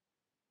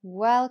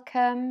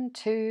Welcome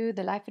to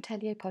the Life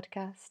Atelier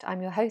podcast.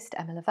 I'm your host,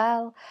 Emma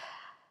Lavelle.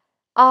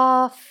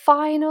 Our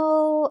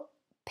final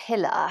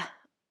pillar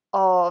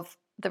of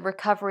the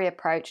recovery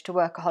approach to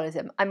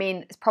workaholism,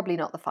 it's probably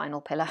not the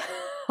final pillar,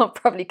 I'll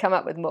probably come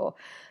up with more,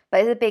 but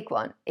it's a big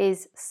one,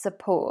 is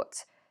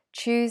support.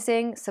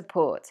 Choosing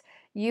support.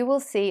 You will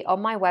see on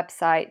my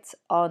website,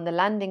 on the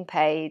landing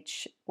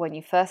page, when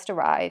you first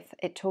arrive,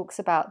 it talks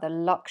about the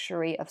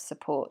luxury of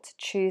support,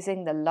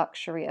 choosing the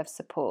luxury of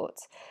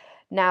support.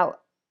 Now,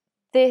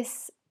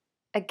 this,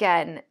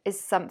 again, is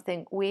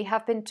something we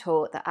have been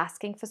taught that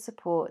asking for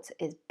support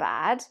is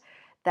bad,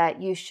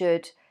 that you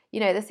should,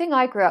 the thing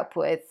I grew up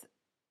with,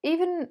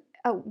 even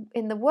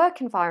in the work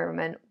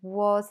environment,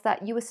 was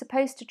that you were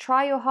supposed to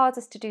try your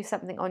hardest to do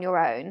something on your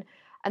own.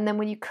 And then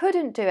when you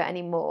couldn't do it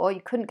anymore,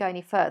 you couldn't go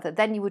any further,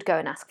 then you would go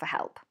and ask for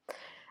help.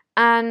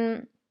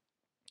 And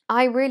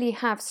I really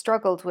have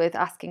struggled with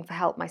asking for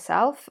help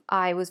myself.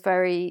 I was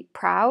very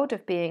proud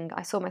of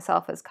I saw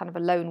myself as kind of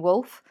a lone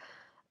wolf.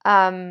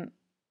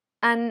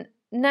 And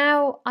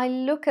now I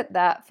look at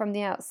that from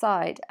the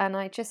outside and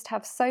I just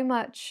have so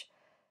much,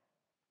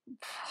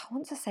 I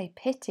want to say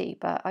pity,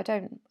 but I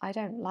don't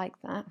like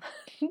that.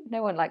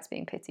 No one likes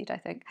being pitied, I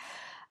think.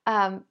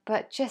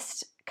 But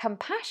just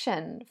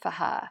compassion for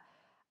her.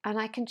 And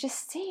I can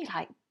just see,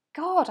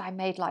 God, I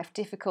made life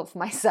difficult for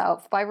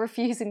myself by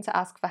refusing to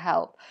ask for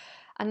help.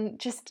 And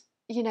just,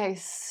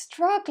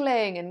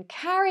 struggling and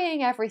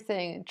carrying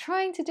everything and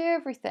trying to do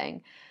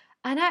everything.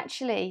 And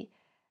actually,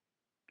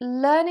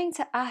 learning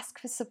to ask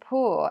for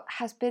support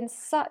has been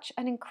such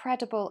an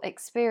incredible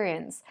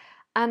experience.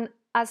 And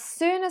as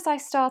soon as I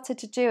started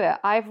to do it,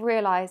 I've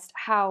realized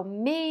how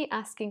me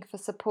asking for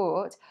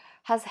support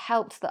has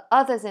helped the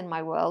others in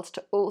my world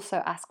to also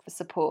ask for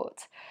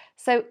support.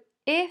 So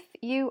if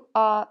you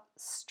are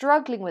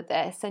struggling with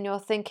this and you're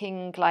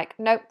thinking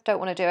nope, don't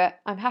want to do it,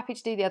 I'm happy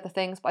to do the other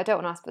things, but I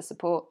don't want to ask for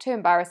support, too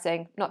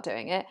embarrassing, not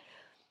doing it,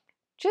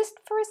 just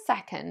for a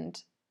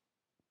second,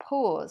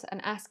 pause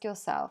and ask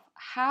yourself,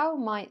 how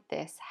might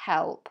this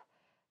help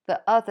the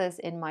others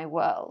in my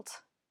world?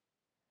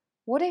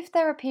 What if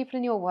there are people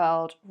in your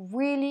world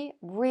really,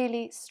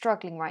 really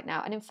struggling right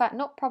now? And in fact,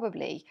 not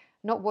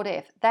what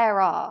if,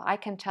 there are, I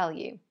can tell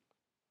you.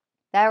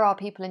 There are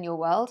people in your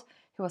world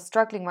who are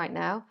struggling right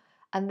now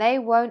and they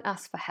won't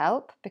ask for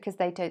help because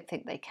they don't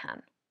think they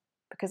can,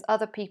 because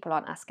other people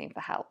aren't asking for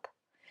help.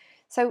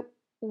 So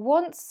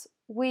once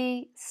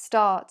we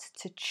start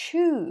to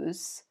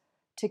choose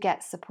to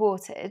get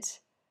supported,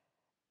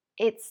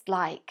 it's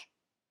like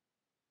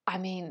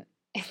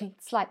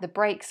the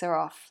brakes are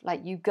off,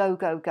 you go,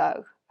 go,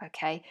 go,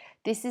 okay?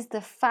 This is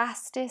the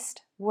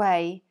fastest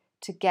way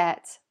to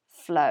get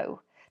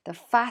flow, the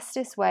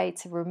fastest way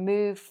to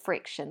remove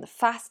friction, the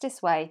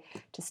fastest way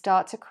to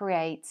start to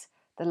create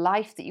the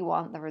life that you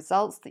want, the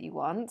results that you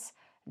want,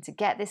 and to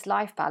get this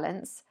life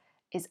balance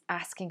is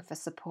asking for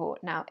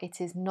support. Now,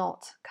 it is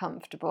not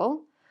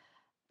comfortable.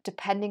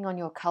 Depending on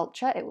your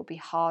culture, it will be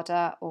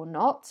harder or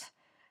not.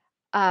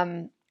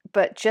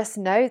 But just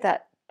know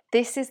that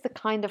this is the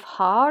kind of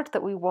hard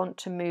that we want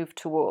to move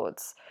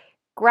towards.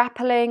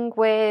 Grappling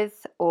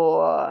with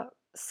or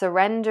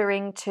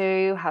surrendering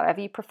to,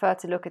 however you prefer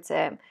to look at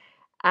it,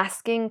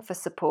 asking for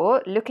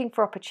support, looking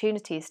for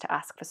opportunities to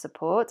ask for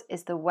support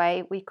is the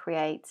way we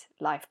create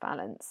life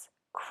balance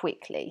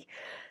quickly.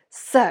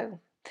 So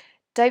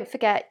don't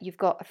forget, you've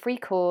got a free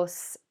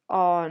course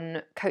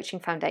on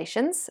coaching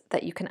foundations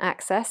that you can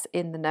access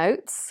in the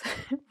notes.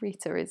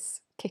 Rita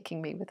is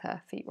kicking me with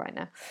her feet right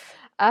now.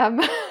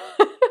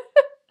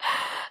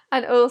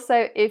 And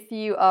also, if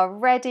you are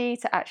ready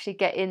to actually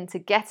get into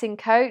getting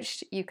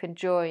coached, you can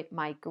join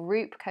my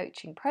group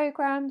coaching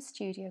program,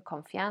 Studio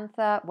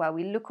Confianza, where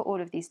we look at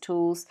all of these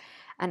tools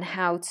and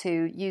how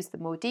to use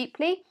them more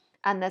deeply.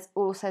 And there's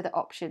also the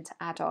option to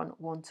add on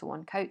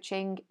one-to-one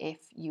coaching if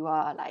you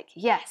are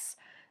yes,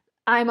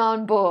 I'm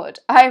on board,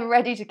 I'm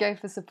ready to go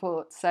for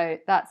support. So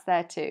that's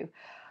there too.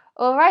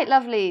 All right,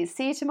 lovelies,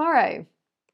 see you tomorrow.